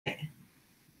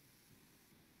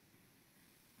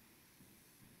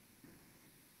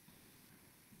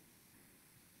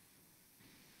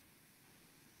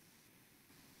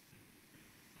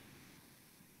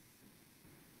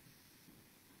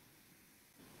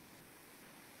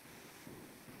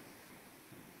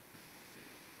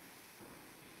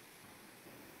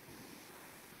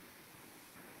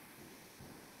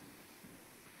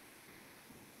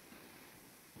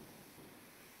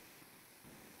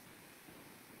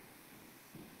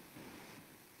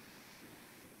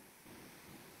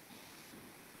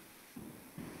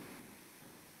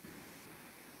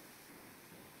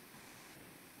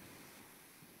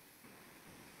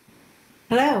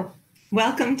Hello,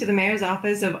 welcome to the Mayor's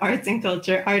Office of Arts and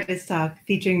Culture Artist Talk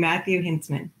featuring Matthew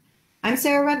Hințman. I'm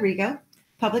Sarah Rodrigo,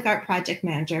 Public Art Project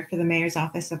Manager for the Mayor's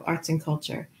Office of Arts and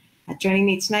Culture. Joining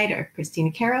me tonight are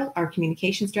Christina Carroll, our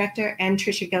Communications Director, and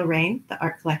Tricia Gilrain, the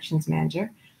Art Collections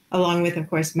Manager, along with, of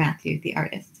course, Matthew, the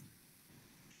artist.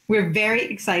 We're very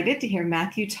excited to hear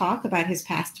Matthew talk about his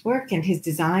past work and his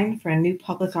design for a new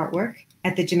public artwork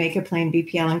at the Jamaica Plain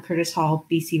BPL and Curtis Hall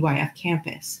BCYF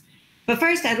campus. But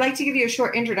first, I'd like to give you a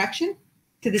short introduction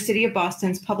to the City of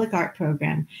Boston's public art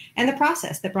program and the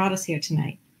process that brought us here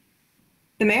tonight.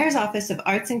 The Mayor's Office of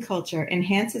Arts and Culture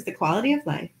enhances the quality of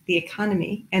life, the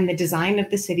economy, and the design of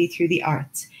the city through the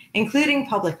arts, including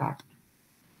public art.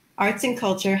 Arts and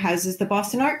Culture houses the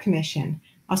Boston Art Commission,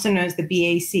 also known as the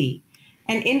BAC,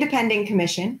 an independent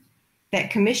commission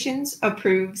that commissions,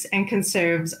 approves, and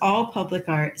conserves all public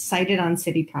art cited on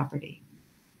city property.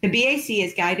 The BAC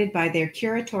is guided by their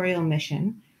curatorial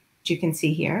mission, which you can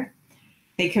see here.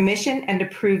 They commission and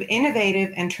approve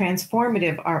innovative and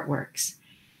transformative artworks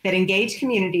that engage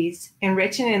communities,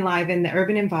 enrich and enliven the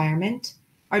urban environment,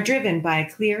 are driven by a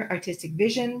clear artistic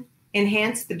vision,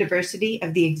 enhance the diversity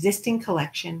of the existing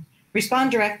collection,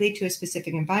 respond directly to a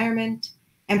specific environment,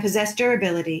 and possess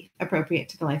durability appropriate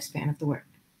to the lifespan of the work.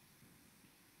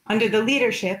 Under the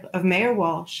leadership of Mayor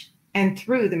Walsh and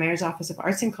through the Mayor's Office of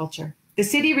Arts and Culture, the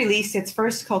city released its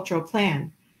first cultural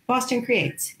plan, Boston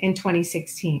Creates, in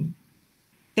 2016.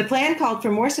 The plan called for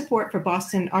more support for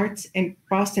Boston's arts and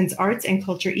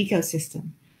culture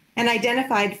ecosystem and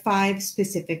identified 5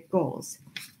 specific goals: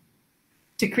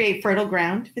 to create fertile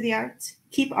ground for the arts,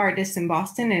 keep artists in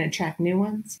Boston and attract new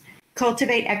ones,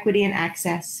 cultivate equity and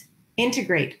access,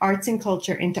 integrate arts and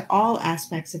culture into all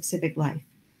aspects of civic life,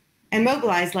 and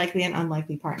mobilize likely and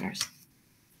unlikely partners.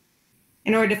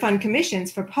 In order to fund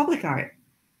commissions for public art,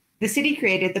 the city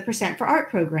created the Percent for Art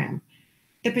program.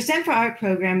 The Percent for Art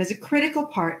program is a critical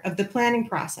part of the planning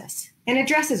process and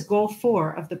addresses Goal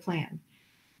 4 of the plan: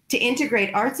 to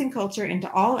integrate arts and culture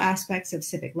into all aspects of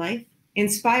civic life,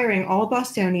 inspiring all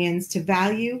Bostonians to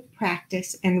value,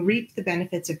 practice, and reap the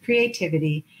benefits of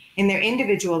creativity in their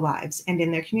individual lives and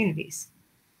in their communities.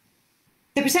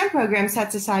 The Percent program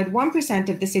sets aside 1%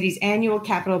 of the city's annual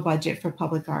capital budget for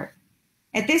public art.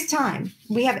 At this time,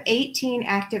 we have 18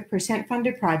 active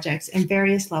percent-funded projects in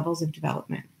various levels of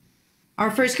development.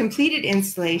 Our first completed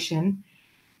installation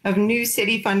of new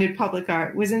city-funded public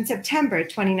art was in September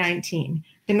 2019,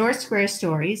 the North Square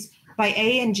Stories by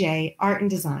A&J Art and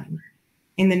Design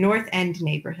in the North End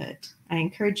neighborhood. I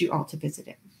encourage you all to visit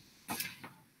it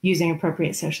using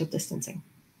appropriate social distancing.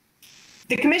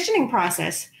 The commissioning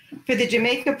process for the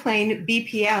Jamaica Plain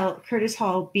BPL Curtis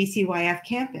Hall BCYF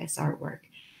campus artwork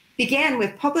began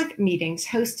with public meetings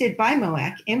hosted by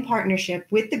MOAC in partnership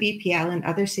with the BPL and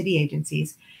other city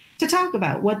agencies to talk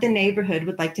about what the neighborhood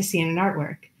would like to see in an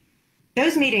artwork.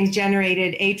 Those meetings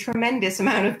generated a tremendous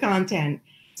amount of content,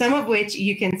 some of which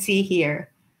you can see here.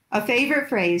 A favorite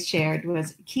phrase shared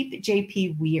was, "Keep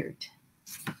JP weird."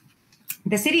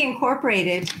 The city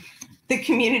incorporated the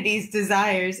community's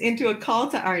desires into a call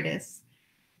to artists.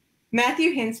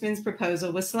 Matthew Hințman's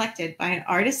proposal was selected by an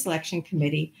artist selection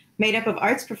committee made up of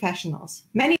arts professionals,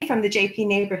 many from the JP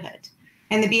neighborhood,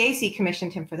 and the BAC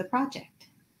commissioned him for the project.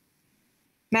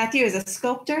 Matthew is a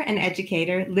sculptor and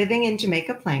educator living in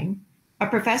Jamaica Plain, a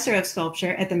professor of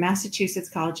sculpture at the Massachusetts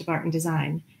College of Art and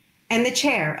Design, and the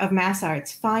chair of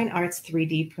MassArt's Fine Arts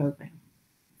 3D program.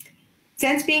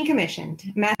 Since being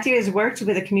commissioned, Matthew has worked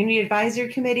with a community advisory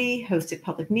committee, hosted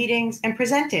public meetings, and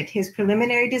presented his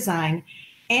preliminary design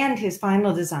and his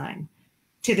final design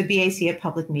to the BAC at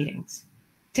public meetings.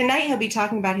 Tonight, he'll be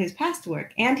talking about his past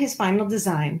work and his final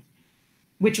design,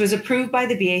 which was approved by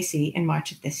the BAC in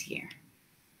March of this year.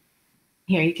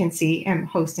 Here you can see I'm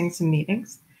hosting some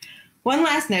meetings. One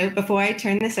last note before I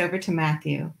turn this over to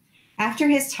Matthew. After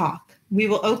his talk, we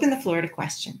will open the floor to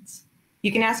questions.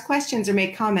 You can ask questions or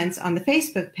make comments on the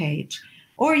Facebook page,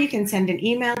 or you can send an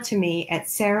email to me at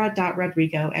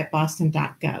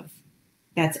sarah.rodrigo@boston.gov.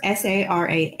 That's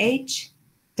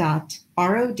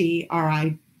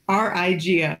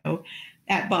sarah.rodrigo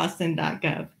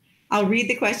 @boston.gov. I'll read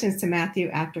the questions to Matthew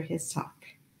after his talk.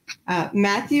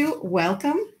 Matthew,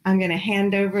 welcome. I'm going to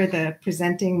hand over the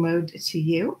presenting mode to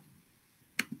you.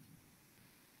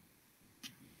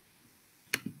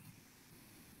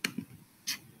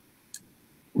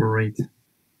 Great.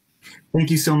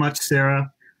 Thank you so much,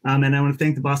 Sarah. And I want to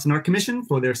thank the Boston Art Commission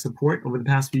for their support over the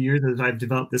past few years as I've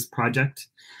developed this project.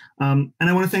 And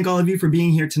I want to thank all of you for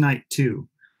being here tonight, too.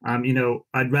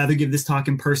 I'd rather give this talk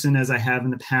in person as I have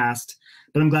in the past,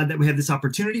 but I'm glad that we have this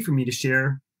opportunity for me to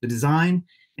share the design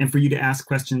and for you to ask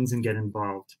questions and get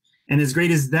involved. And as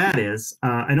great as that is,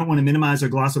 I don't want to minimize or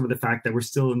gloss over the fact that we're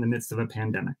still in the midst of a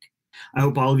pandemic. I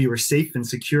hope all of you are safe and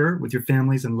secure with your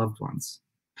families and loved ones.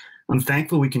 I'm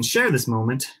thankful we can share this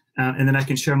moment, and that I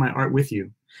can share my art with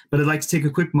you. But I'd like to take a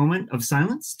quick moment of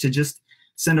silence to just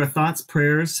send our thoughts,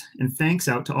 prayers, and thanks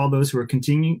out to all those who are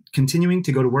continuing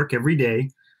to go to work every day,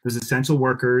 those essential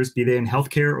workers, be they in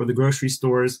healthcare or the grocery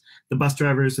stores, the bus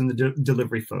drivers and the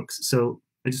delivery folks. So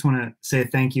I just want to say a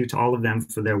thank you to all of them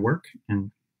for their work.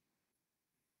 And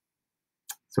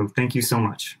so thank you so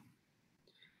much.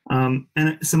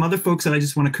 And some other folks that I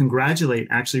just want to congratulate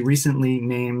actually recently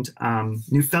named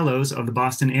new fellows of the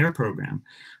Boston Air program.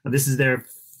 This is their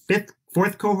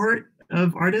fourth cohort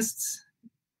of artists.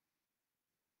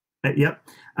 Yep,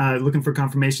 looking for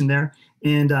confirmation there.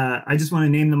 And I just want to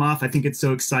name them off. I think it's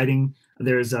so exciting.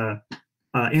 There's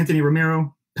Anthony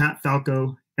Romero, Pat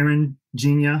Falco, Aaron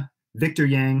Genia, Victor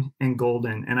Yang, and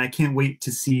Golden. And I can't wait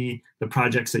to see the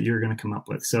projects that you're going to come up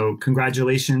with. So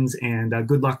congratulations and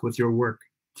good luck with your work.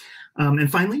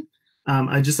 And finally,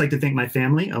 I'd just like to thank my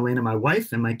family, Elena, my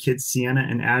wife, and my kids, Sienna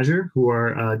and Azure, who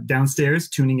are downstairs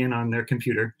tuning in on their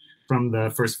computer from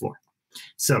the first floor.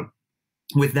 So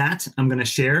with that, I'm going to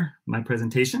share my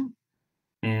presentation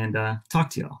and talk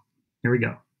to y'all. Here we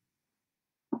go.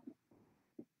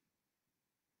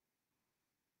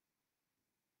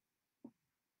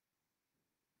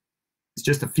 It's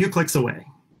just a few clicks away.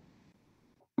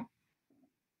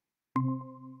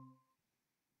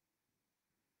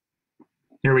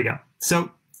 Here we go. So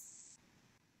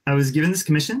I was given this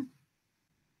commission,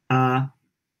 and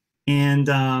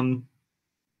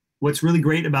what's really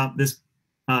great about this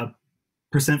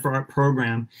Percent for Art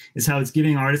program is how it's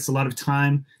giving artists a lot of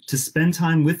time to spend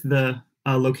time with the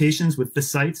locations, with the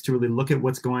sites, to really look at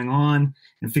what's going on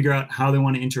and figure out how they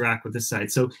want to interact with the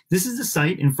site. So this is the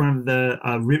site in front of the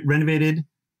renovated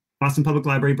Boston Public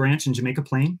Library branch in Jamaica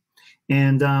Plain,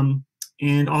 and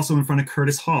also in front of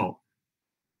Curtis Hall.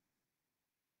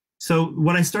 So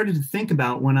what I started to think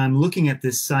about when I'm looking at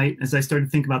this site is I started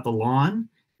to think about the lawn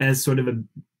as sort of a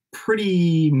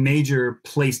pretty major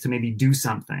place to maybe do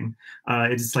something.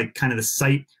 It's like kind of the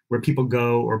site where people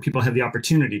go or people have the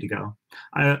opportunity to go.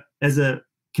 As a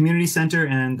community center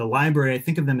and the library, I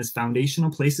think of them as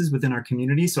foundational places within our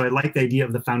community. So I like the idea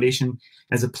of the foundation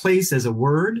as a place, as a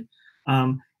word.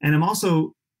 And I'm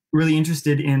also really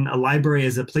interested in a library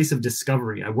as a place of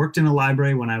discovery. I worked in a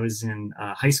library when I was in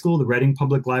high school, the Reading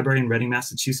Public Library in Reading,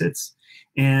 Massachusetts.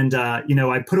 And, you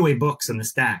know, I put away books on the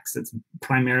stacks. That's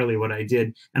primarily what I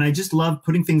did. And I just loved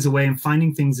putting things away and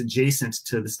finding things adjacent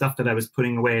to the stuff that I was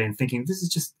putting away and thinking, this is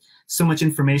just so much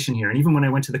information here. And even when I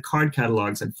went to the card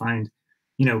catalogs, I'd find,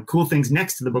 you know, cool things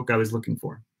next to the book I was looking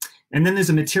for. And then there's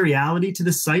a materiality to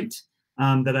the site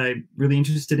that I'm really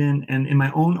interested in. And in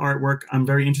my own artwork, I'm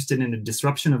very interested in the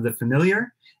disruption of the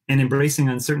familiar and embracing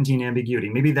uncertainty and ambiguity.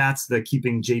 Maybe that's the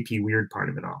keeping JP weird part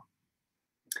of it all.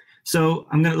 So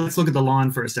let's look at the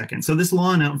lawn for a second. So this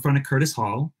lawn out in front of Curtis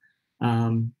Hall,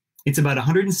 it's about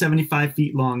 175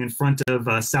 feet long in front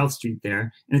of South Street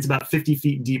there, and it's about 50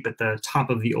 feet deep at the top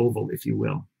of the oval, if you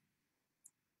will.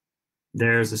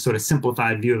 There's a sort of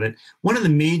simplified view of it. One of the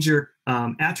major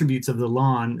attributes of the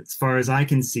lawn, as far as I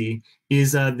can see,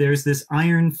 is there's this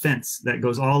iron fence that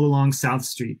goes all along South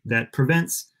Street that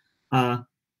prevents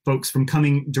folks from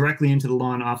coming directly into the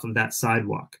lawn off of that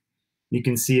sidewalk. You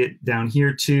can see it down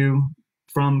here too,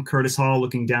 from Curtis Hall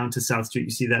looking down to South Street. You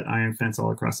see that iron fence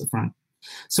all across the front.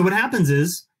 So what happens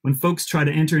is when folks try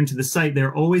to enter into the site,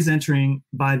 they're always entering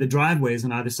by the driveways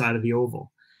on either side of the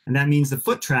oval. And that means the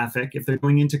foot traffic, if they're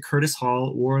going into Curtis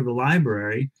Hall or the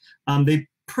library, they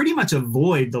pretty much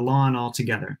avoid the lawn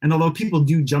altogether. And although people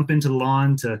do jump into the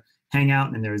lawn to hang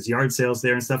out and there's yard sales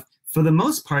there and stuff, for the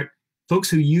most part, folks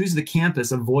who use the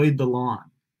campus avoid the lawn.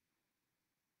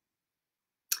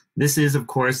 This is, of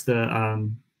course,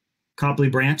 the Copley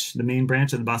branch, the main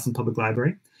branch of the Boston Public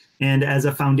Library. And as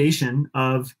a foundation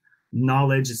of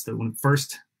knowledge, it's one of the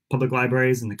first public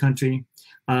libraries in the country.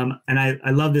 And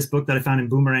I love this book that I found in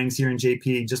Boomerangs here in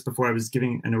JP just before I was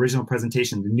giving an original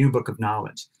presentation, The New Book of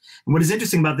Knowledge. And what is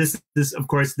interesting about this, of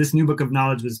course, this New Book of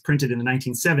Knowledge was printed in the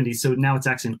 1970s, so now it's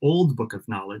actually an old book of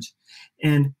knowledge.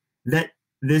 And that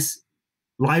this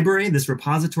library, this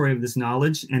repository of this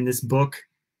knowledge and this book,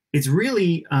 it's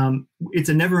really, it's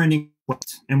a never-ending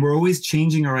quest. And we're always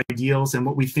changing our ideals and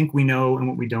what we think we know and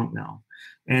what we don't know.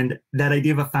 And that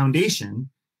idea of a foundation,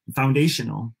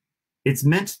 foundational, it's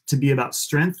meant to be about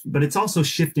strength, but it's also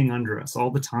shifting under us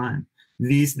all the time.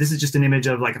 This is just an image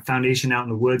of like a foundation out in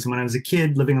the woods. And when I was a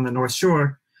kid living on the North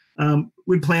Shore,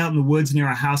 we'd play out in the woods near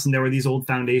our house and there were these old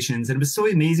foundations. And it was so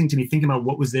amazing to me thinking about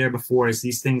what was there before as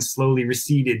these things slowly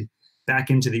receded back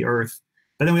into the earth.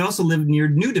 But then we also lived near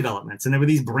new developments, and there were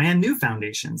these brand new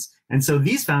foundations. And so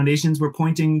these foundations were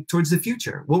pointing towards the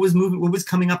future. What was moving, what was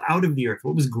coming up out of the earth,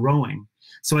 what was growing.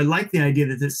 So I like the idea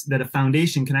that a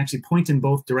foundation can actually point in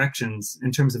both directions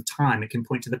in terms of time. It can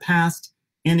point to the past,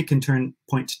 and it can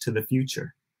point to the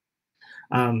future.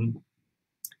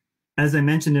 As I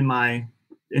mentioned in my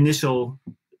initial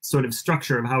sort of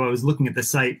structure of how I was looking at the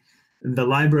site, the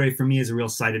library for me is a real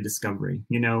site of discovery.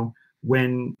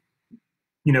 When,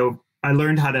 I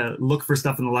learned how to look for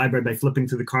stuff in the library by flipping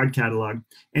through the card catalog,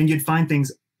 and you'd find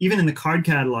things, even in the card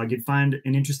catalog, you'd find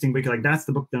an interesting book, like that's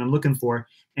the book that I'm looking for.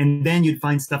 And then you'd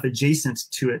find stuff adjacent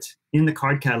to it in the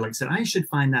card catalog. Said, I should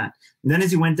find that. And then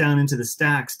as you went down into the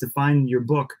stacks to find your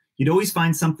book, you'd always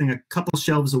find something a couple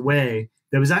shelves away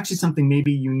that was actually something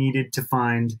maybe you needed to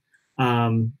find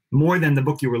more than the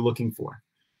book you were looking for.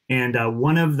 And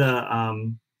one of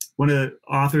the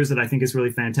authors that I think is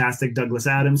really fantastic, Douglas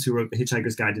Adams, who wrote The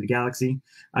Hitchhiker's Guide to the Galaxy.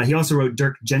 He also wrote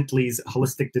Dirk Gently's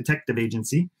Holistic Detective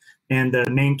Agency. And the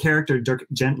main character, Dirk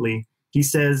Gently, he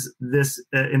says this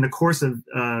in the course of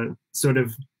sort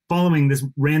of following this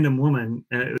random woman,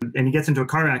 and he gets into a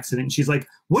car accident, and she's like,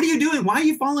 what are you doing? Why are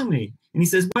you following me? And he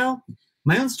says, well,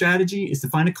 my own strategy is to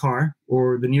find a car,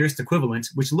 or the nearest equivalent,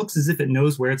 which looks as if it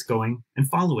knows where it's going, and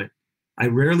follow it. I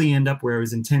rarely end up where I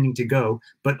was intending to go,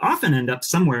 but often end up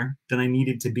somewhere that I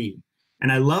needed to be.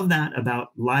 And I love that about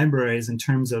libraries in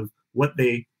terms of what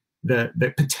the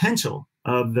potential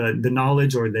of the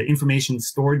knowledge or the information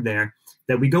stored there,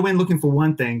 that we go in looking for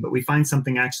one thing, but we find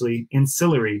something actually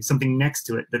ancillary, something next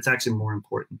to it that's actually more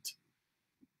important.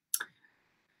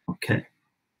 Okay.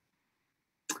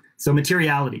 So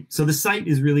materiality. So the site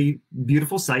is really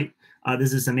beautiful site.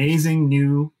 There's this amazing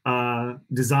new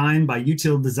design by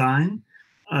Util Design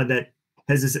that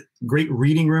has this great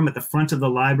reading room at the front of the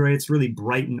library. It's really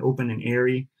bright and open and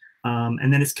airy.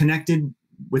 And then it's connected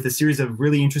with a series of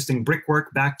really interesting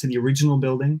brickwork back to the original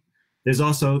building. There's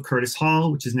also Curtis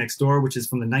Hall, which is next door, which is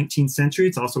from the 19th century.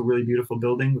 It's also a really beautiful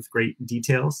building with great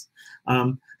details.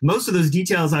 Most of those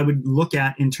details I would look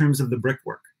at in terms of the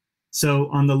brickwork. So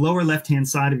on the lower left-hand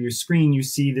side of your screen, you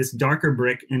see this darker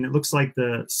brick, and it looks like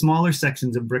the smaller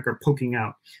sections of brick are poking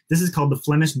out. This is called the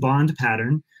Flemish bond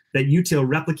pattern that Util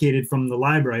replicated from the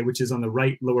library, which is on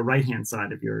the lower right-hand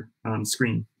side of your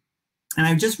screen. And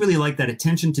I just really like that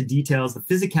attention to details, the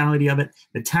physicality of it,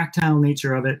 the tactile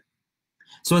nature of it.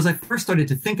 So as I first started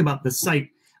to think about the site,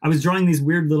 I was drawing these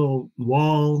weird little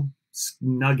wall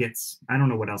nuggets. I don't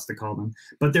know what else to call them,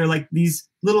 but they're like these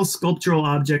little sculptural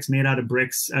objects made out of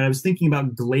bricks. I was thinking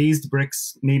about glazed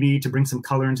bricks, maybe to bring some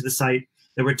color into the site,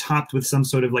 that were topped with some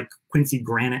sort of like Quincy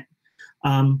granite.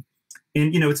 And,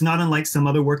 it's not unlike some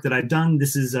other work that I've done.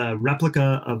 This is a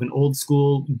replica of an old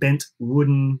school bent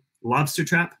wooden lobster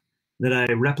trap that I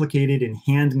replicated in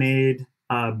handmade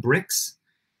bricks.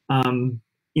 And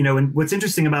what's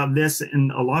interesting about this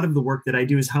and a lot of the work that I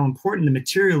do is how important the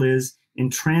material is in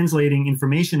translating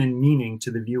information and meaning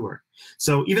to the viewer.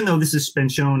 So even though this has been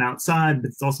shown outside, but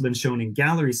it's also been shown in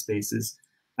gallery spaces,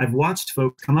 I've watched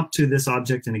folks come up to this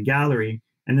object in a gallery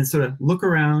and then sort of look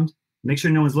around, make sure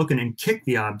no one's looking, and kick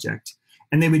the object.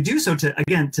 And they would do so to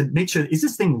make sure, is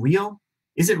this thing real?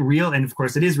 Is it real? And of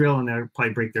course it is real, and they'll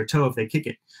probably break their toe if they kick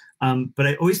it. But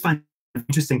I always find it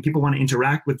interesting. People want to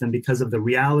interact with them because of the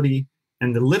reality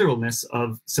and the literalness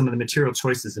of some of the material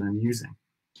choices that I'm using.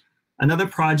 Another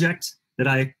project that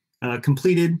I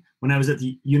completed when I was at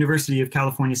the University of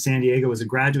California, San Diego as a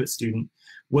graduate student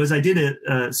was I did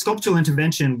a sculptural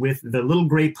intervention with the little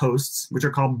gray posts, which are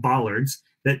called bollards,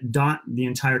 that dot the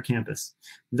entire campus.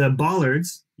 The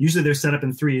bollards, usually they're set up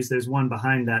in threes. There's one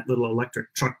behind that little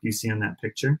electric truck you see on that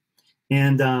picture.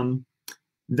 And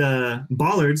the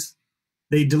bollards,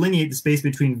 they delineate the space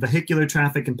between vehicular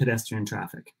traffic and pedestrian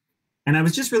traffic. And I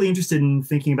was just really interested in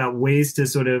thinking about ways to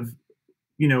sort of,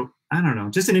 I don't know,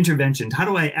 just an intervention. How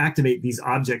do I activate these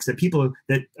objects that people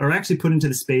that are actually put into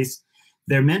the space?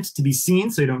 They're meant to be seen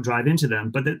so you don't drive into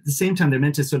them, but at the same time, they're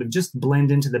meant to sort of just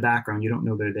blend into the background. You don't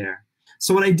know they're there.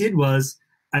 So what I did was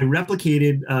I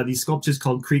replicated these sculptures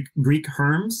called Greek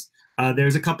herms.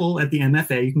 There's a couple at the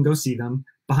MFA. You can go see them.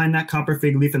 Behind that copper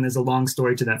fig leaf, and there's a long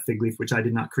story to that fig leaf, which I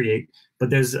did not create,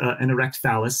 but there's an erect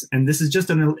phallus. And this is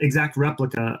just an exact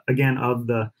replica, again, of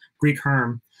the Greek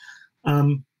herm.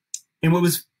 And what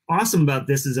was awesome about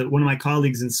this is that one of my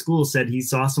colleagues in school said he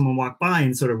saw someone walk by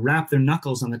and sort of wrap their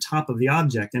knuckles on the top of the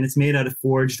object, and it's made out of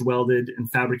forged, welded,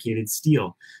 and fabricated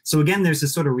steel. So again, there's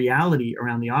this sort of reality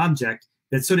around the object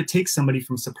that sort of takes somebody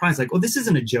from surprise, like, oh, this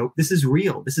isn't a joke, this is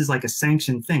real. This is like a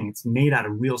sanctioned thing. It's made out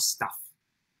of real stuff.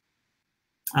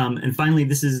 And finally,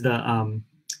 this is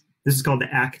called the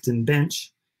Acton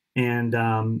bench.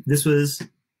 And this was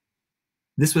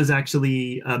This was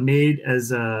actually made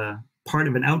as a part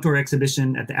of an outdoor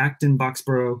exhibition at the Acton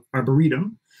Boxborough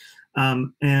Arboretum.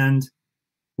 And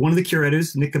one of the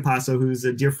curators, Nick Capasso, who's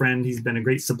a dear friend, he's been a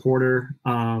great supporter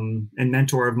and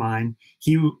mentor of mine.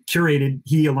 He,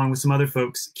 along with some other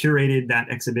folks, curated that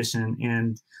exhibition.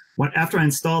 And after I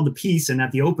installed the piece and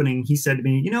at the opening, he said to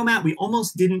me, you know, Matt, we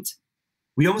almost didn't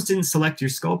select your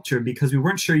sculpture because we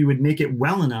weren't sure you would make it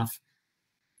well enough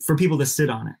for people to sit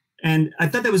on it. And I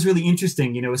thought that was really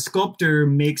interesting. You know, a sculptor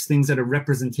makes things that are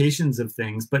representations of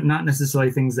things, but not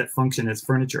necessarily things that function as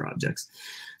furniture objects.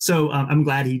 So I'm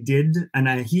glad he did, and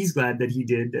he's glad that he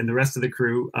did, and the rest of the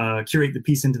crew curate the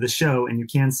piece into the show, and you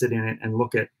can sit in it and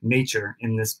look at nature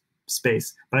in this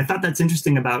space. But I thought that's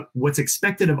interesting about what's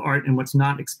expected of art and what's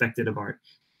not expected of art.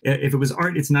 If it was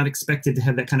art, it's not expected to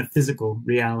have that kind of physical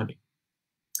reality.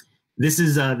 This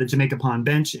is the Jamaica Plain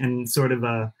Branch, and sort of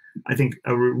I think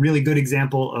a really good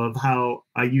example of how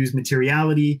I use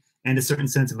materiality and a certain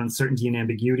sense of uncertainty and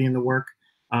ambiguity in the work.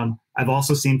 I've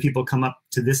also seen people come up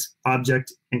to this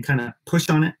object and kind of push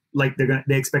on it, like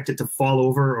they expect it to fall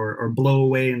over or blow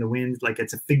away in the wind, like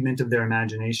it's a figment of their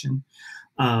imagination.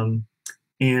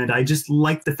 And I just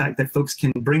like the fact that folks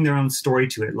can bring their own story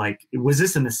to it. Like, was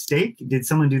this a mistake? Did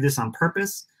someone do this on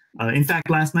purpose? In fact,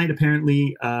 last night,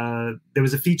 apparently, there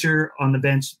was a feature on the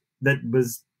bench that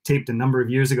was taped a number of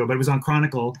years ago, but it was on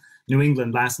Chronicle New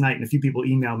England last night, and a few people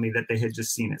emailed me that they had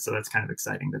just seen it. So that's kind of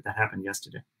exciting that that happened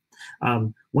yesterday.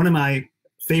 One of my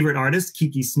favorite artists,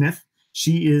 Kiki Smith,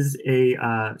 she's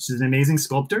an amazing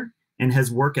sculptor and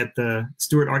has work at the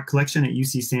Stewart Art Collection at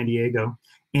UC San Diego.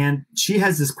 And she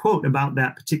has this quote about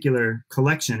that particular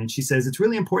collection. And she says, it's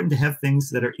really important to have things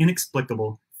that are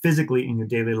inexplicable physically in your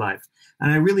daily life.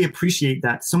 And I really appreciate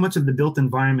that. So much of the built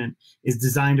environment is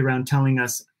designed around telling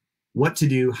us what to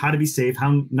do, how to be safe,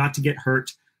 how not to get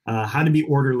hurt, how to be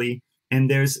orderly.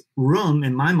 And there's room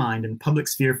in my mind in the public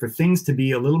sphere for things to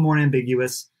be a little more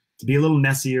ambiguous, to be a little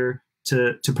messier,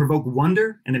 to provoke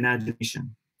wonder and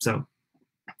imagination. So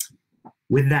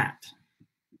with that,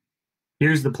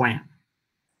 here's the plan.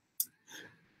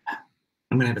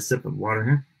 I'm going to have a sip of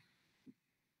water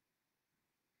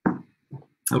here.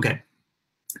 Okay.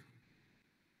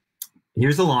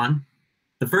 Here's the lawn.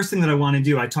 The first thing that I want to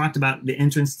do, I talked about the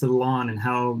entrance to the lawn and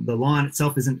how the lawn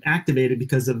itself isn't activated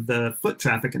because of the foot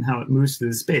traffic and how it moves through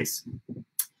the space.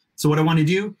 So what I want to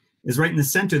do is right in the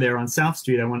center there on South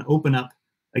Street, I want to open up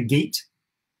a gate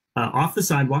off the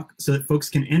sidewalk so that folks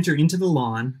can enter into the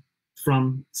lawn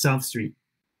from South Street.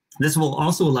 This will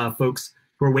also allow folks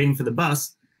who are waiting for the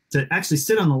bus to actually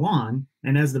sit on the lawn,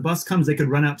 and as the bus comes, they could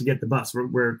run out to get the bus,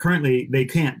 where currently they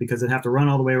can't because they'd have to run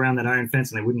all the way around that iron fence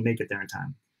and they wouldn't make it there in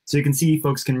time. So you can see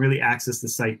folks can really access the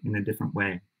site in a different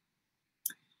way.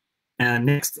 And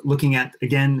next, looking at,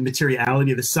 again, the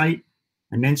materiality of the site.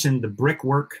 I mentioned the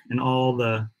brickwork and all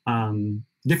the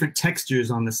different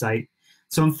textures on the site.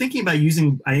 So I'm thinking about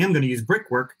I am going to use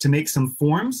brickwork to make some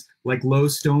forms like low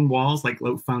stone walls, like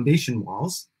low foundation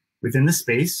walls within the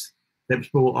space that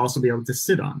people will also be able to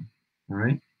sit on, all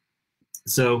right?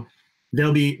 So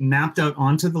they'll be mapped out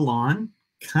onto the lawn,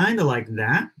 kind of like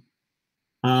that.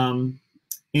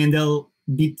 And they'll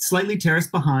be slightly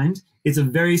terraced behind. It's a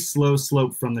very slow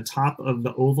slope from the top of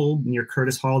the oval near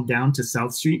Curtis Hall down to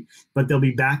South Street, but they'll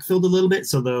be backfilled a little bit,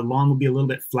 so the lawn will be a little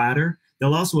bit flatter.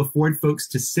 They'll also afford folks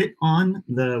to sit on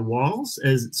the walls,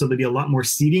 so there'll be a lot more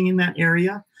seating in that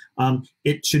area.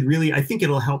 It should really, I think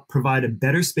it'll help provide a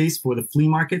better space for the flea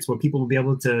markets where people will be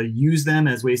able to use them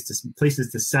as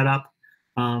places to set up.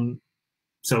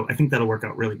 So I think that'll work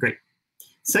out really great.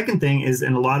 Second thing is,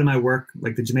 in a lot of my work,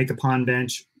 like the Jamaica Plain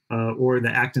Branch or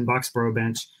the Acton Boxborough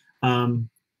bench,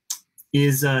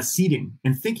 is seating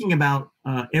and thinking about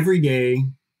everyday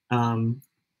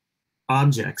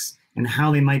objects and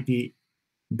how they might be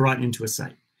brought into a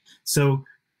site. So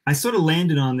I sort of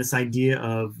landed on this idea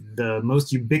of the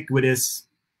most ubiquitous,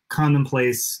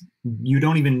 commonplace, you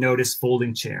don't even notice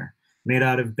folding chair made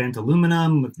out of bent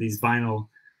aluminum with these vinyl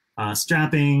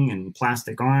strapping and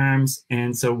plastic arms.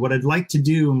 And so what I'd like to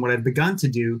do and what I've begun to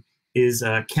do is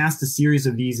cast a series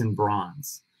of these in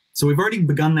bronze. So we've already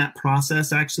begun that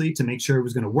process actually to make sure it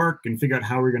was going to work and figure out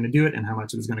how we're going to do it and how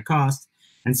much it was going to cost.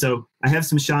 And so I have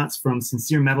some shots from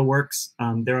Sincere Metalworks.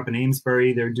 They're up in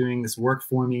Amesbury. They're doing this work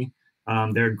for me.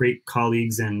 They're great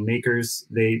colleagues and makers.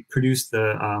 They produced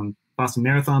the Boston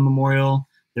Marathon Memorial.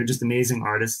 They're just amazing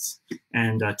artists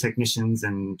and technicians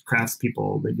and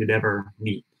craftspeople that you'd ever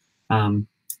meet. And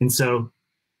so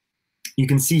you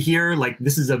can see here, like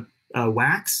this is a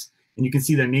wax, and you can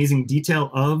see the amazing detail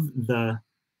of the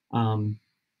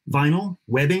vinyl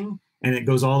webbing, and it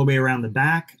goes all the way around the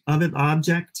back of the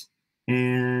object.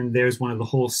 And there's one of the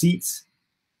whole seats.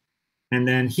 And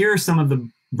then here are some of the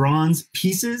bronze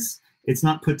pieces. It's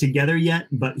not put together yet,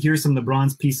 but here's some of the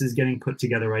bronze pieces getting put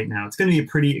together right now. It's going to be a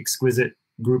pretty exquisite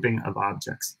grouping of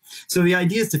objects. So the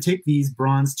idea is to take these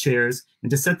bronze chairs and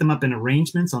to set them up in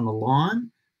arrangements on the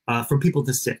lawn for people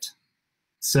to sit.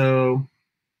 So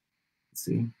let's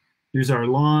see, here's our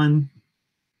lawn.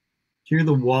 Here are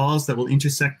the walls that will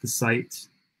intersect the site.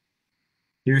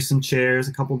 Here's some chairs,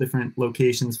 a couple different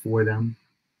locations for them.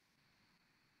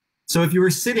 So if you were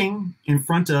sitting in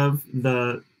front of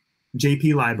the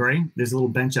JP library, there's a little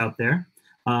bench out there,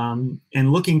 and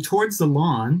looking towards the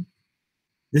lawn,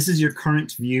 this is your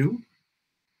current view.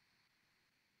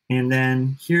 And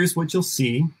then here's what you'll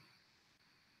see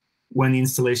when the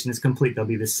installation is complete. There'll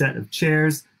be this set of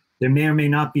chairs. There may or may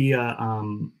not be a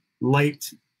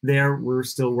light there. We're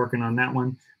still working on that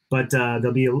one, but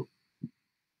there'll be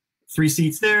 3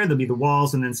 seats there. There'll be the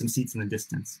walls and then some seats in the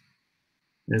distance.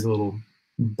 There's a little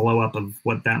blow up of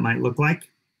what that might look like.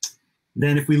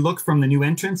 Then if we look from the new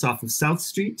entrance off of South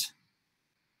Street,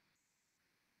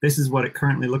 this is what it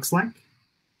currently looks like.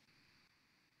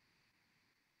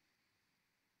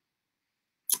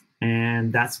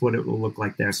 And that's what it will look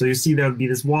like there. So you see there would be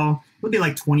this wall. It would be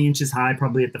like 20 inches high,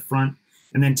 probably at the front,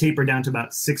 and then taper down to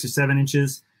about 6 or 7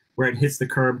 inches where it hits the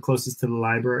curb closest to the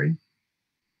library.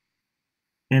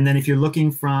 And then if you're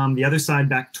looking from the other side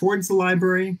back towards the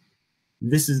library,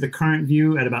 this is the current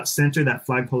view at about center. That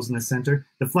flagpole's in the center.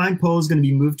 The flagpole is going to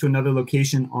be moved to another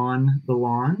location on the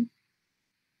lawn.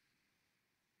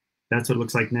 That's what it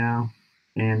looks like now.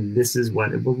 And this is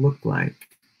what it will look like.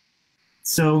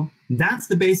 So that's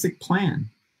the basic plan.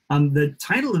 The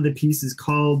title of the piece is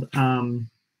called,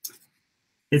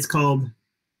 it's called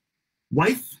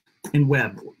Wife and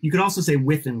Web. You could also say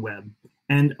Width and Web.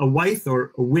 And a width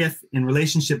or a width in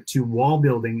relationship to wall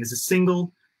building is a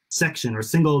single section or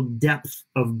single depth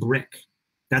of brick.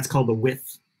 That's called a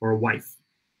width or a width.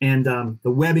 And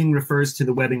the webbing refers to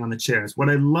the webbing on the chairs. What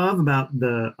I love about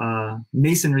the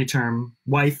masonry term,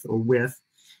 width or width,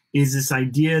 is this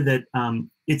idea that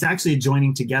it's actually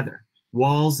joining together.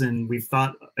 Walls, and we've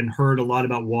thought and heard a lot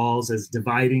about walls as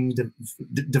dividing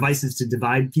devices to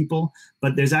divide people,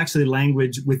 but there's actually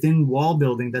language within wall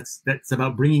building that's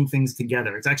about bringing things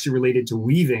together. It's actually related to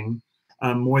weaving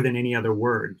more than any other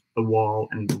word, the wall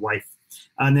and the wife.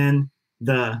 And then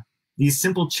these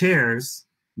simple chairs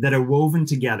that are woven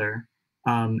together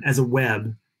as a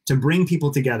web to bring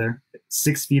people together,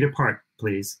 6 feet apart,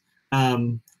 please,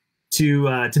 to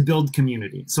build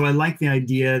community. So I like the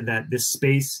idea that this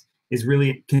space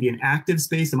can be an active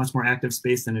space, a much more active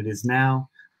space than it is now,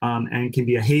 and can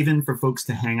be a haven for folks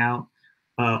to hang out.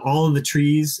 All of the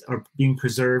trees are being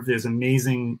preserved. There's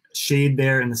amazing shade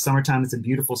there. In the summertime, it's a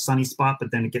beautiful sunny spot,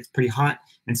 but then it gets pretty hot.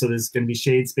 And so there's going to be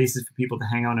shade spaces for people to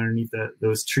hang out underneath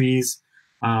those trees,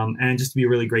 and just to be a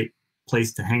really great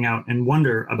place to hang out and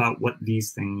wonder about what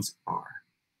these things are.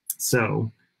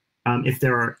 So if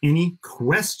there are any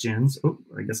questions, oh,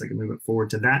 I guess I can move it forward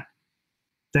to that.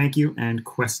 Thank you, and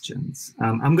questions.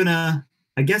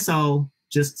 I guess I'll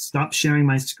just stop sharing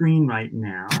my screen right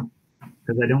now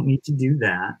because I don't need to do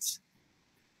that.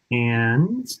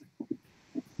 And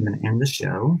I'm gonna end the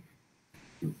show.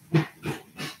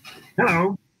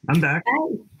 Hello, I'm back.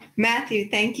 Hi, Matthew,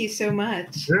 thank you so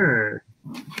much. Sure,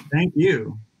 thank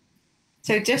you.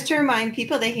 So just to remind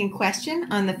people, they can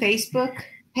question on the Facebook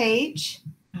page.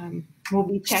 We'll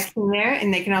be checking there,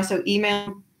 and they can also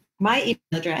email my email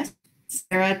address,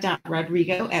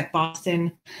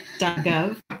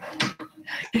 sarah.rodrigo@boston.gov.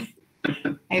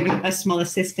 I have a small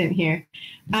assistant here.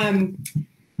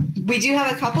 We do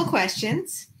have a couple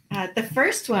questions. The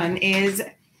first one is,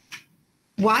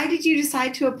 why did you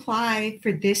decide to apply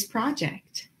for this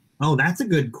project? Oh, that's a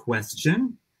good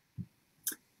question.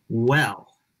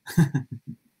 Well,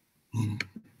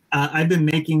 I've been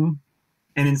making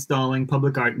and installing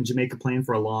public art in Jamaica Plain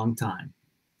for a long time.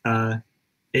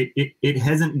 It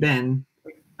hasn't been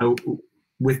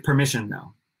with permission,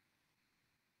 though.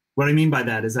 What I mean by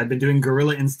that is I've been doing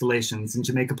guerrilla installations in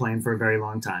Jamaica Plain for a very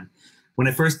long time. When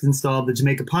I first installed the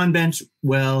Jamaica Plain Branch,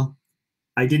 well,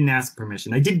 I didn't ask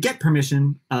permission. I did get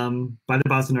permission by the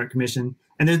Boston Art Commission,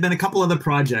 and there's been a couple other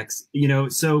projects,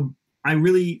 so I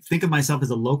really think of myself as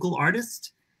a local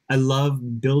artist. I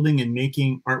love building and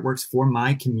making artworks for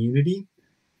my community.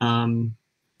 And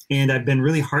I've been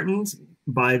really heartened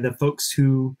by the folks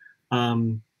who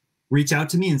reach out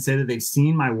to me and say that they've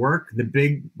seen my work, the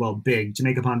big,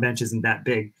 Jamaica Plain Branch isn't that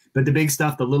big, but the big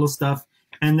stuff, the little stuff,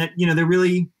 and that, they're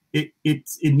really, it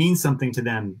means something to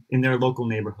them in their local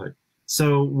neighborhood.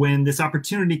 So when this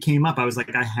opportunity came up, I was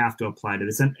like, I have to apply to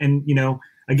this. And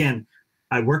again,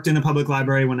 I worked in the public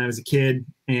library when I was a kid,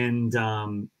 and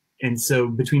And so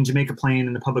between Jamaica Plain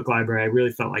and the public library, I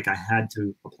really felt like I had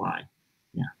to apply.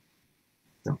 Yeah.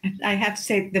 So I have to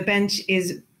say the bench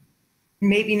is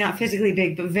maybe not physically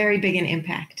big, but very big in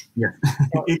impact. yeah,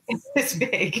 It's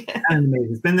big. kind of amazing.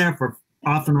 It's been there for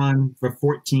off and on for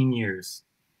 14 years.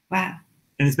 Wow.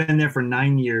 And it's been there for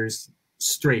 9 years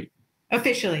straight.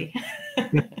 Officially.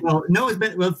 Well, no, it's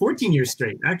been 14 years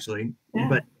straight, actually. Yeah.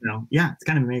 But yeah, it's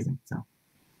kind of amazing. So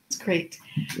it's great.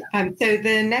 Yeah. So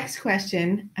the next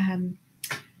question, and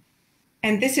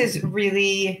this is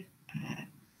really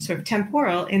sort of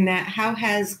temporal in that, how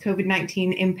has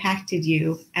COVID-19 impacted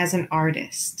you as an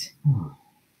artist?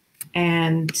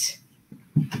 And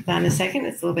hold on a second,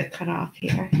 it's a little bit cut off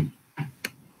here.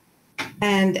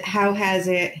 And how has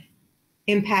it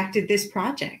impacted this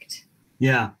project?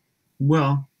 Yeah,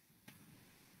 well,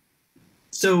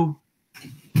 so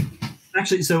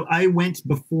I went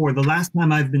before, the last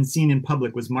time I've been seen in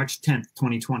public was March 10th,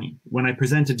 2020, when I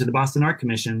presented to the Boston Art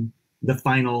Commission the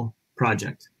final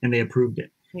project, and they approved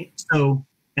it. Right. So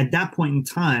at that point in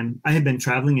time, I had been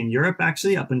traveling in Europe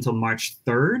actually up until March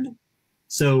 3rd.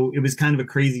 So it was kind of a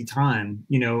crazy time,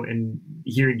 and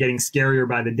here getting scarier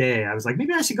by the day. I was like,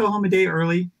 maybe I should go home a day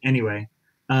early. Anyway,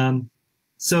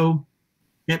 so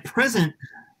at present,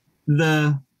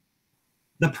 the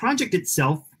project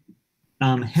itself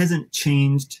hasn't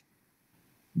changed.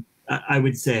 I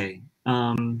would say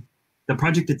the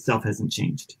project itself hasn't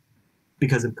changed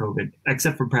because of COVID,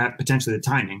 except for perhaps potentially the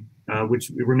timing,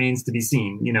 which remains to be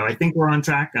seen. I think we're on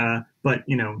track, but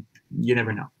you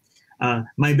never know.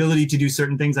 My ability to do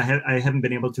certain things, I haven't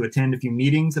been able to attend a few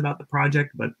meetings about the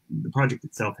project, but the project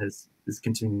itself has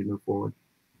continued to move forward.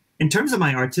 In terms of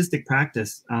my artistic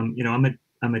practice, I'm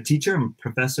a teacher, I'm a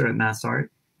professor at Mass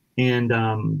Art, and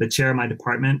the chair of my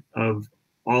department of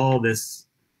all this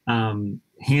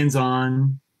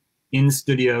hands-on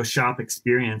in-studio shop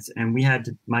experience, and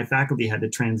my faculty had to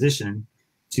transition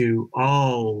to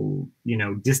all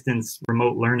distance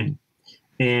remote learning.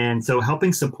 And so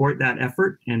helping support that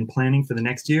effort and planning for the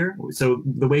next year. So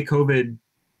the way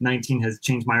COVID-19 has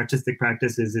changed my artistic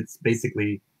practice is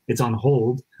it's on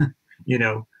hold,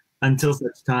 until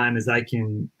such time as I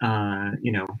can,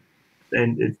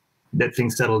 that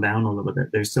things settle down a little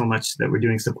bit. There's so much that we're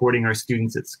doing supporting our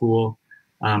students at school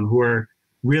who are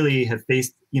really have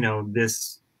faced,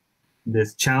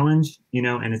 this challenge,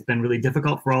 and it's been really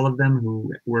difficult for all of them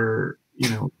who were,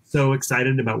 so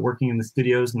excited about working in the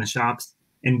studios and the shops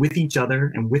and with each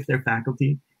other and with their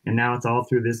faculty. And now it's all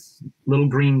through this little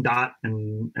green dot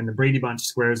and the Brady Bunch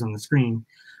squares on the screen.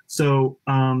 So,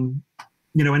 and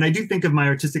I do think of my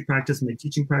artistic practice and my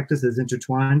teaching practice as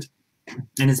intertwined.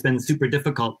 And it's been super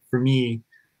difficult for me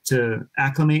to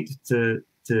acclimate to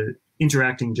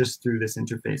interacting just through this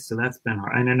interface. So that's been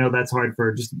hard. And I know that's hard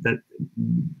for just that,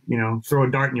 throw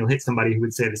a dart and you'll hit somebody who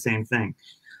would say the same thing.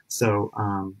 So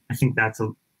I think that's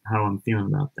how I'm feeling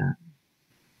about that.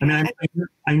 I mean,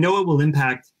 I know it will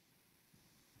impact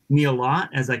me a lot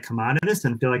as I come out of this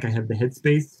and feel like I have the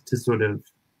headspace to sort of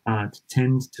to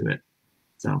tend to it.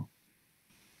 So,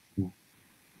 yeah.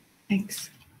 Thanks.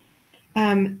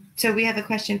 So we have a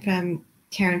question from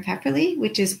Karen Pepperly,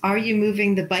 which is, are you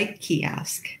moving the bike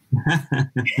kiosk?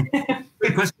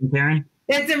 Good question, Karen.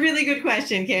 That's a really good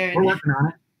question, Karen. We're working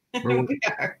on it. We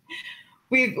are.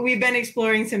 We've been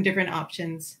exploring some different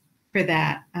options for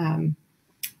that.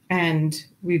 And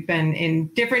we've been in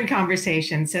different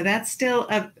conversations. So that's still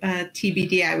a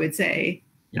TBD, I would say.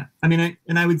 Yeah. I mean,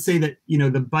 I would say that,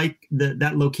 the bike,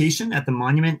 that location at the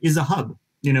monument is a hub.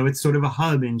 It's sort of a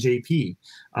hub in JP.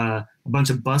 A bunch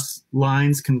of bus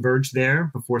lines converge there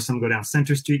before some go down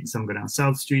Center Street and some go down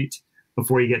South Street.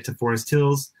 Before you get to Forest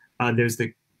Hills, there's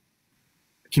the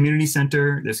community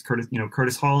center. There's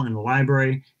Curtis Hall and the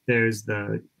library. There's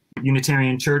the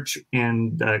Unitarian Church,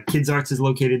 and Kids Arts is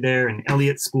located there, and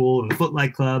Elliott School, and the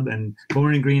Footlight Club, and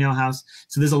Born and Greeno House.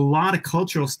 So there's a lot of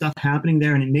cultural stuff happening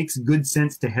there, and it makes good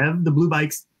sense to have the blue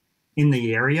bikes in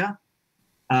the area.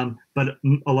 But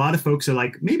a lot of folks are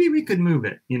like, maybe we could move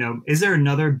it. Is there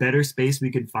another better space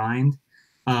we could find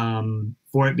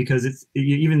for it? Because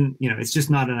it's just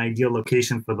not an ideal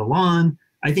location for the lawn.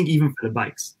 I think even for the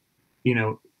bikes,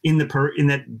 in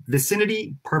that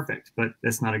vicinity, perfect, but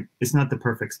it's not the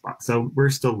perfect spot. So we're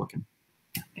still looking.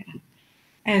 Yeah.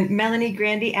 And Melanie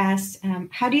Grandy asked,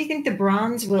 how do you think the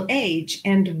bronze will age,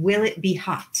 and will it be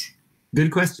hot?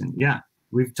 Good question. Yeah.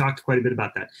 We've talked quite a bit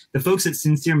about that. The folks at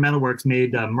Sincere Metalworks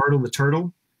made Myrtle the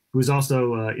Turtle, who's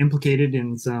also implicated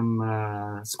in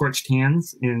some scorched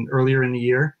hands earlier in the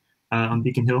year on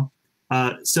Beacon Hill.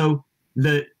 So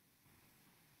the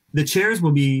chairs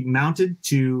will be mounted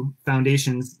to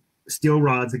foundations, steel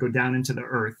rods that go down into the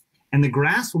earth, and the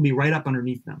grass will be right up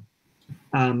underneath them.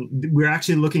 we're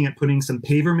actually looking at putting some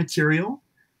paver material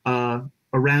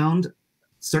around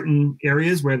certain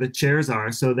areas where the chairs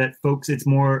are, so that folks, it's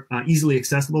more easily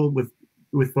accessible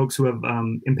with folks who have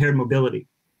impaired mobility.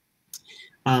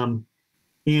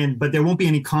 But there won't be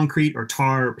any concrete or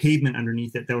tar or pavement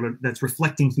underneath it that's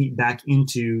reflecting heat back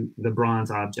into the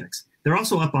bronze objects. They're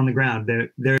also up on the ground.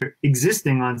 They're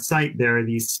existing on site. There are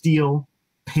these steel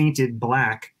painted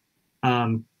black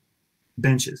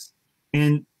benches.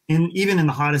 And even in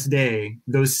the hottest day,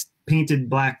 those painted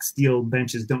black steel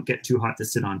benches don't get too hot to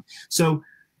sit on. So,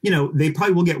 they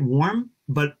probably will get warm,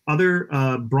 but other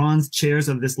bronze chairs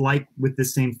of this like with the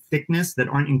same thickness that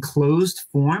aren't enclosed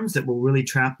forms that will really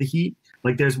trap the heat.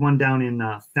 Like there's one down in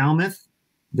Falmouth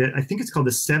that I think it's called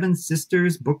the Seven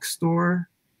Sisters Bookstore,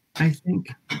 I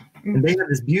think. And they have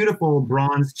this beautiful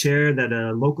bronze chair that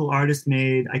a local artist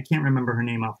made. I can't remember her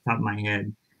name off the top of my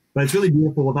head, but it's really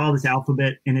beautiful with all this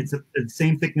alphabet, and it's the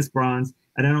same thickness bronze.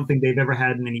 And I don't think they've ever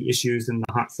had any issues in the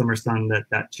hot summer sun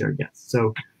that chair gets.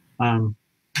 So,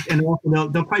 and also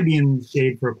they'll probably be in the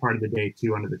shade for a part of the day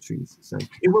too, under the trees. So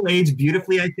it will age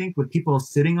beautifully, I think, with people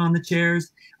sitting on the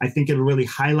chairs. I think it'll really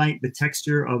highlight the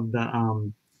texture of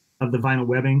the vinyl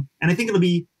webbing, and I think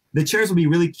the chairs will be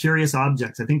really curious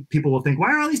objects. I think people will think,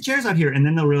 why are all these chairs out here? And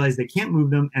then they'll realize they can't move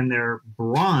them and they're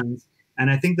bronze. And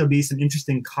I think there'll be some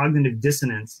interesting cognitive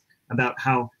dissonance about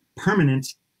how permanent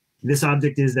this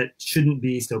object is that shouldn't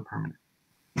be so permanent.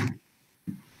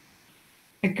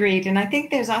 Agreed. And I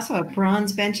think there's also a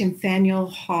bronze bench in Faneuil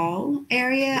Hall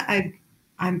area.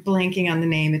 I'm blanking on the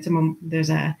name. There's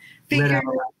a figure.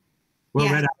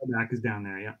 Red Auerbach is down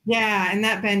there, yeah. Yeah, and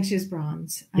that bench is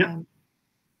bronze. Yep.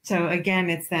 So again,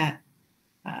 it's that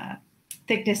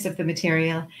thickness of the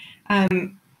material.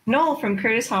 Noel from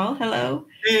Curtis Hall, hello.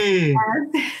 Hey.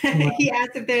 He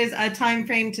asked if there's a time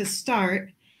frame to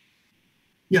start.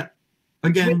 Yeah.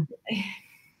 Again.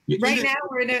 Right now,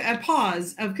 we're in a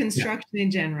pause of construction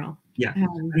in general. Yeah.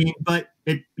 But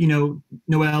Noel,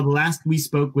 the last we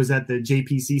spoke was at the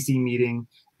JPCC meeting,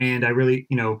 and I really,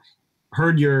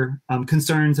 heard your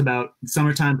concerns about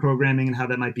summertime programming and how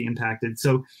that might be impacted.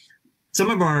 So some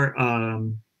of our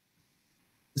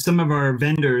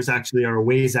vendors actually are a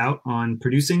ways out on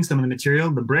producing some of the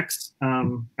material. The bricks,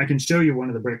 I can show you one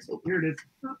of the bricks. Oh, here it is.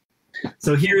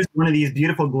 So here's one of these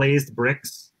beautiful glazed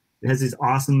bricks. It has these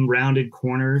awesome rounded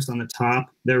corners on the top.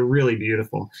 They're really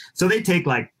beautiful. So they take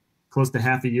like close to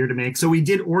half a year to make. So we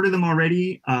did order them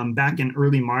already back in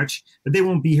early March, but they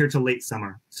won't be here till late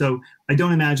summer. So I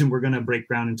don't imagine we're going to break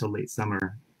ground until late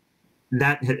summer.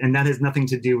 That has nothing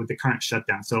to do with the current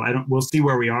shutdown. So we'll see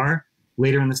where we are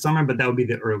later in the summer, but that would be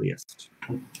the earliest.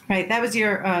 Right. That was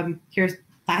your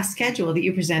last schedule that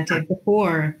you presented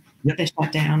before the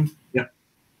shutdown. Yep.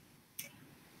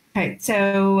 All right.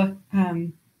 So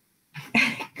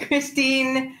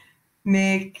Christine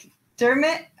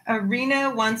McDermott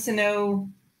Arena wants to know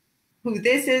who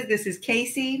this is. This is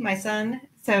Casey, my son.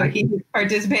 So he's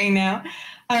participating now.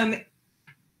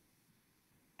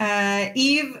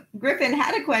 Eve Griffin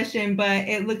had a question, but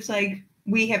it looks like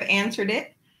we have answered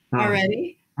it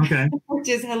already. Okay. Which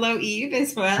is hello, Eve,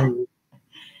 as well.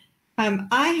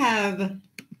 I have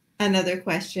another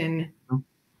question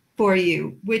for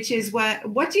you, which is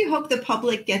what do you hope the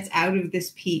public gets out of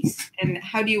this piece, and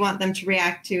how do you want them to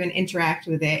react to and interact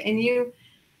with it? And you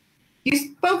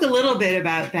spoke a little bit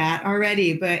about that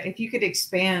already, but if you could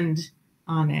expand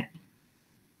on it.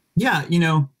 Yeah,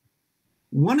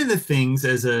 one of the things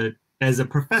as a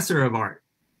professor of art,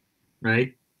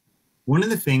 right? One of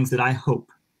the things that I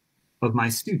hope of my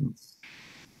students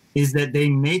is that they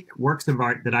make works of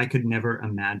art that I could never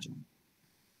imagine.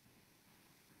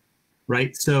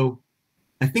 Right? So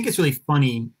I think it's really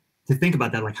funny to think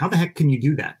about that. Like, how the heck can you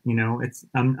do that?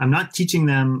 I'm not teaching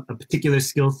them a particular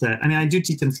skill set. I mean, I do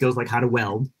teach them skills like how to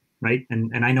weld, right?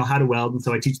 And I know how to weld, and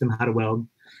so I teach them how to weld,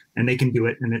 and they can do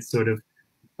it, and it's sort of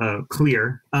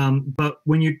clear. But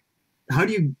how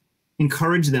do you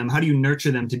encourage them? How do you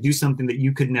nurture them to do something that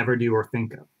you could never do or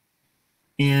think of?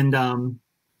 And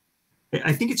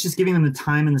I think it's just giving them the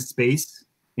time and the space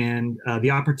and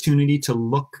the opportunity to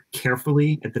look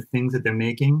carefully at the things that they're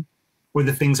making or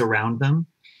the things around them.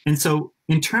 And so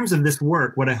in terms of this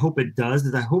work, what I hope it does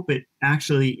is I hope it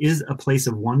actually is a place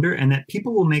of wonder, and that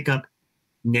people will make up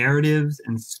narratives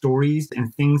and stories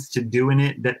and things to do in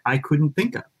it that I couldn't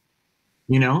think of.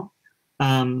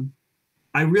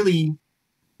 I really,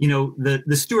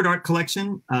 the Stewart Art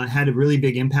Collection had a really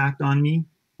big impact on me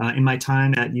in my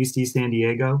time at UC San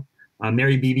Diego.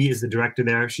 Mary Beebe is the director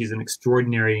there. She's an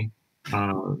extraordinary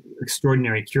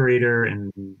curator,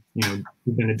 and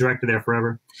she's been a director there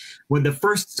forever. When the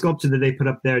first sculpture that they put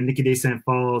up there, Nicky de Saint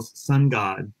Paul's Sun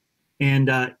God, And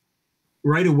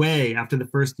right away, after the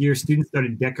first year, students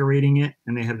started decorating it,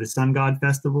 and they have the Sun God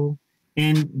Festival,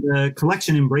 and the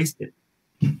collection embraced it.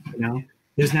 You know,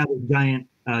 there's now this giant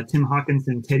Tim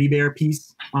Hawkinson teddy bear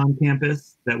piece on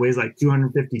campus that weighs like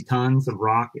 250 tons of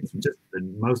rock. It's just the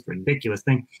most ridiculous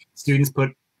thing. Students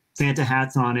put Santa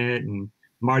hats on it and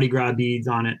Mardi Gras beads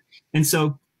on it. And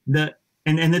so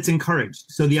and that's encouraged.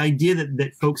 So the idea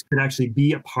that folks could actually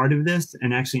be a part of this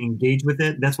and actually engage with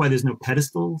it, that's why there's no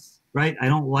pedestals, right? I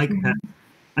don't like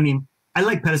I mean, I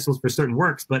like pedestals for certain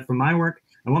works, but for my work,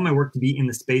 I want my work to be in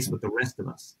the space with the rest of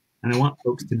us. And I want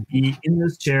folks to be in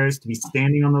those chairs, to be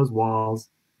standing on those walls,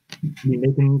 to be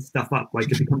making stuff up.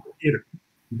 Like it becomes a theater.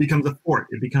 It becomes a fort.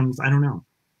 It becomes, I don't know.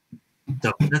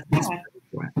 So that's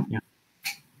yeah.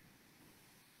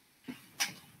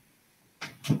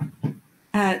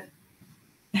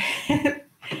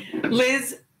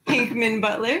 Liz Hinɲman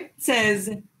Butler says,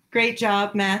 "Great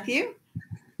job, Matthew.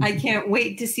 I can't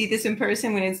wait to see this in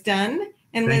person when it's done."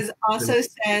 And Liz also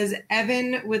says,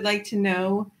 "Evan would like to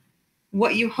know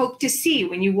what you hope to see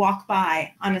when you walk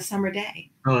by on a summer day."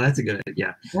 Oh, that's a good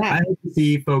idea. Yeah. I hope to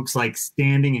see folks like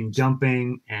standing and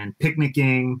jumping and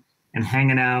picnicking and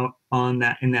hanging out in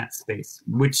that space,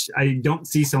 which I don't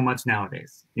see so much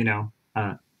nowadays. You know,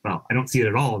 well, I don't see it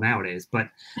at all nowadays, but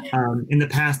in the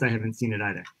past I haven't seen it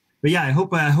either. But yeah, I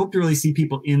hope to really see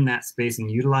people in that space and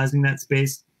utilizing that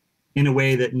space in a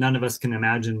way that none of us can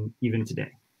imagine even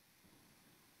today.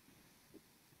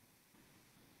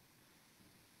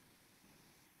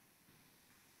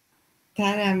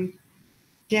 That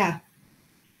yeah,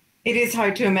 it is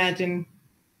hard to imagine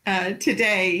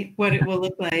today what it will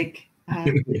look like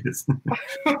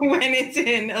when it's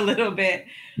in a little bit.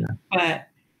 Yeah. But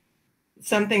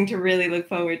something to really look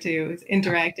forward to is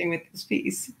interacting with this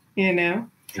piece, you know?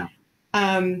 Yeah.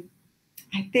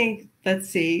 I think, let's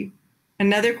see,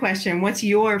 another question. What's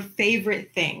your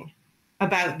favorite thing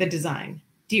about the design?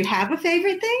 Do you have a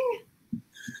favorite thing?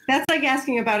 That's like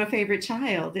asking about a favorite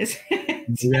child, isn't it?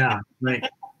 Yeah, right.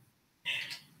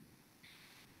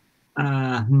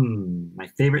 My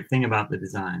favorite thing about the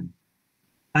design.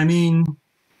 I mean,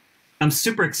 I'm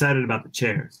super excited about the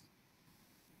chairs.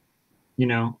 You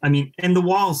know, I mean, and the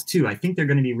walls too. I think they're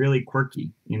going to be really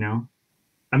quirky, you know.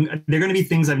 They're going to be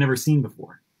things I've never seen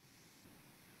before.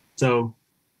 So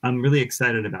I'm really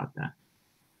excited about that.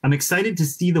 I'm excited to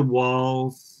see the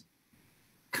walls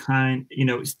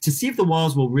to see if the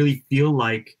walls will really feel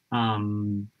like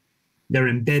they're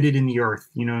embedded in the earth,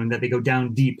 you know, and that they go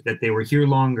down deep, that they were here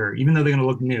longer, even though they're going to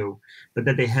look new, but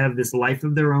that they have this life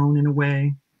of their own in a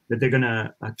way, that they're going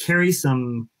to carry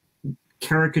some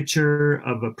caricature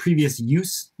of a previous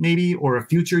use, maybe, or a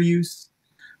future use.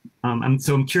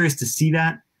 So I'm curious to see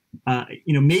that.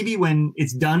 You know, maybe when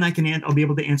it's done, I'll be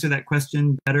able to answer that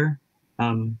question better.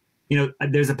 You know,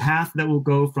 there's a path that will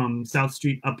go from South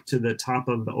Street up to the top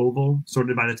of the oval,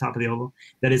 sorted by the top of the oval,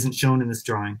 that isn't shown in this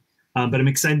drawing. But I'm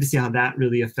excited to see how that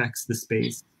really affects the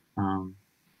space.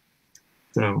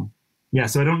 So yeah,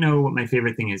 so I don't know what my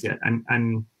favorite thing is yet.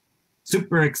 I'm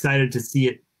super excited to see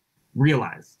it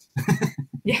realized.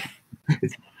 Yeah.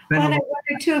 Well, I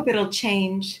wonder too if it'll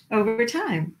change over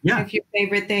time. Yeah. If your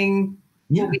favorite thing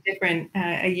will be different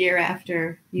a year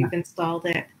after you've installed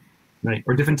it. Right.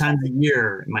 Or different times of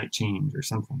year it might change or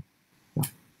something.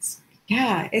 So.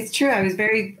 Yeah, it's true. I was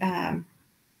very, I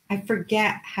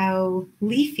forget how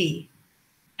leafy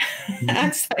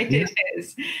outside it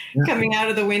is coming out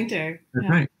of the winter. That's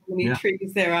right. How many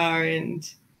trees there are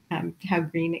and how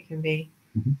green it can be.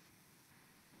 Mm-hmm.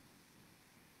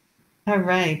 All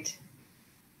right.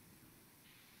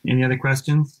 Any other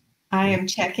questions? I am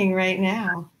checking right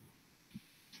now.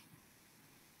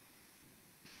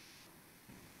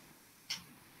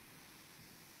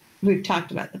 We've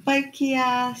talked about the bike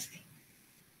kiosk.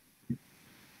 I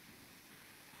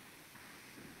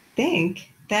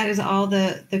think that is all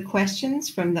the questions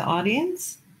from the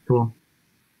audience. Cool.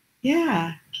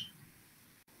 Yeah.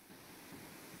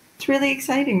 It's really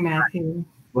exciting, Matthew.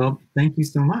 Well, thank you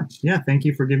so much. Yeah, thank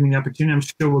you for giving me the opportunity. I'm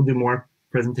sure we'll do more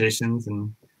presentations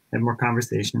and have more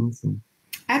conversations.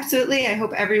 Absolutely. I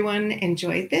hope everyone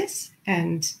enjoyed this.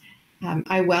 And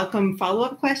I welcome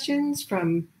follow-up questions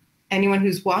from anyone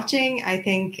who's watching. I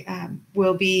think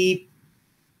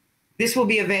this will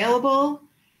be available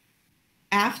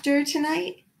after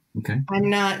tonight. Okay.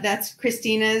 That's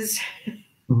Christina's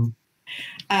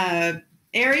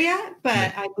area,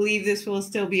 but I believe this will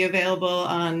still be available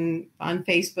on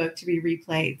Facebook to be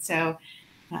replayed. So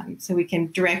we can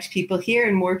direct people here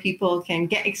and more people can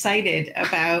get excited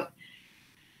about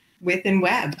Width and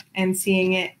Web and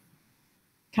seeing it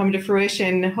come to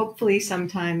fruition, hopefully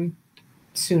sometime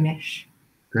soonish.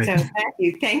 Great. So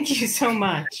Matthew, thank you so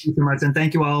much. Thank you so much. And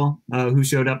thank you all who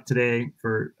showed up today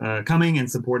for coming and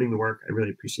supporting the work. I really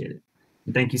appreciate it.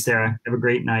 And thank you, Sarah. Have a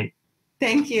great night.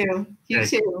 Thank you. You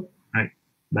too. All right.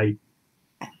 Bye.